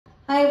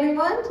Hi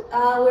everyone,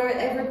 we're at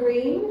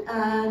Evergreen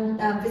and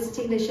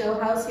visiting the show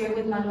house here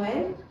with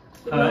Manuel.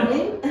 Good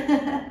morning.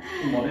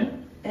 Good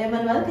morning.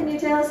 Manuel, can you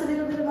tell us a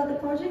little bit about the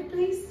project,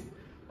 please?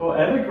 Well,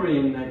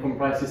 Evergreen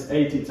comprises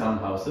 80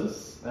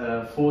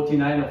 townhouses.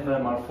 49 of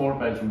them are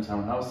 4-bedroom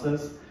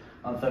townhouses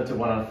and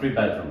 31 are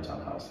 3-bedroom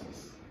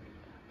townhouses.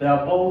 They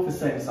are both the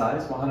same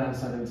size,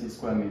 170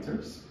 square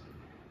meters.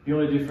 The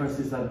only difference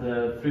is that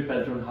the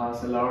 3-bedroom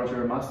has a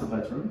larger master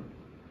bedroom,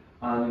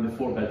 and in the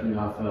 4-bedroom you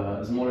have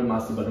a smaller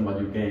master bedroom, but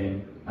you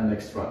gain an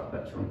extra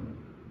bedroom.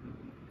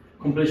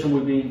 Completion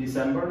will be in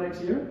December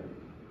next year,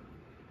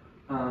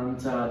 and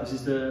this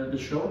is the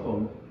show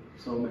home.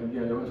 So maybe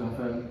you're going to have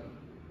a...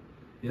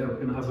 Yeah, we're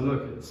going to have a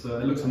look.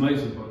 It looks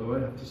amazing, by the way,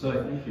 I have to say.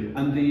 Thank you.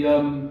 And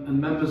the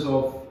members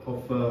of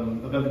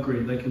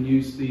Evergreen, they can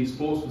use the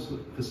sports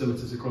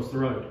facilities across the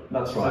road.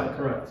 That's right. Is that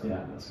correct?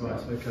 Yeah, that's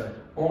Right. correct. Okay.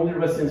 Only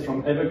residents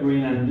from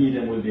Evergreen and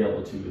Eden will be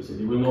able to use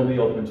it. It will not be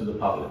open to the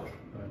public.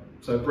 Right.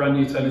 So brand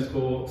new tennis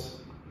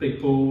courts,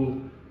 big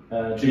pool,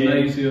 Gym,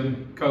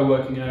 gymnasium,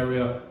 co-working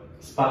area,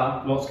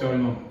 spa. lots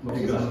going on. Lots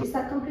going on. Is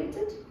that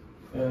completed?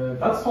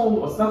 That's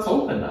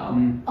open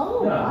now.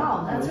 Oh, Yeah.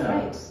 wow, that's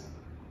Yeah. great.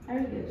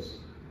 Very good.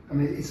 I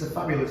mean, it's a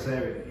fabulous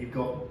area. You've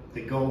got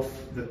the golf,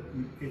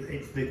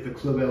 it's the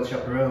Club El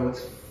Chaparral.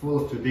 It's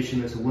full of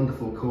tradition. It's a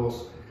wonderful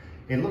course.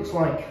 It looks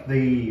like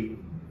the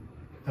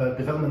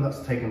development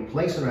that's taken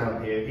place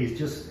around here is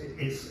just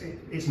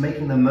it's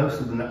making the most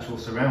of the natural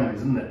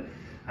surroundings, isn't it?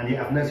 And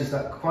yet I've noticed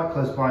that quite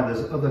close by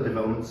there's other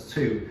developments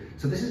too.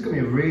 So this is going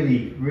to be a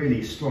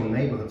really strong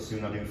neighbourhood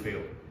soon, I do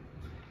feel.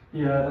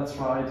 Yeah, that's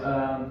right.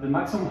 The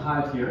maximum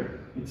height here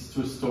it's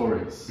 2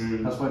 stories.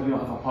 That's why we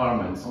don't have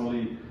apartments,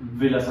 only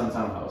villas and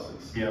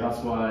townhouses. Yeah. That's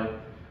why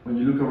when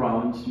you look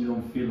around, you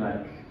don't feel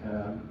like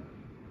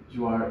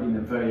you are in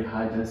a very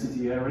high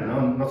density area.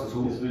 No, not at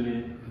all. It's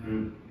really...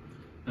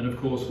 And of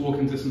course,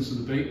 walking distance to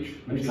the beach,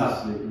 which is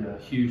yeah. a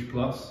huge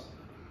plus,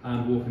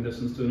 and walking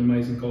distance to an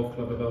amazing golf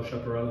club of El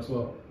Chaparral as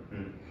well.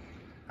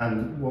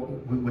 And what,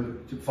 we're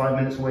 5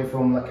 minutes away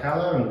from La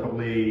Cala and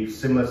probably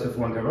similar to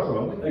Fuencarral,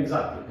 aren't we?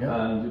 Exactly.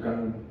 Yeah. And you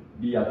can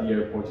be at the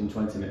airport in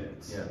 20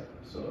 minutes. Yeah.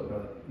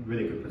 So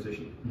really good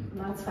position.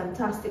 That's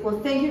fantastic. Well,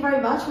 thank you very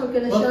much. We're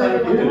going to Well, show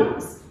thank everyone the you.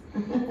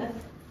 house.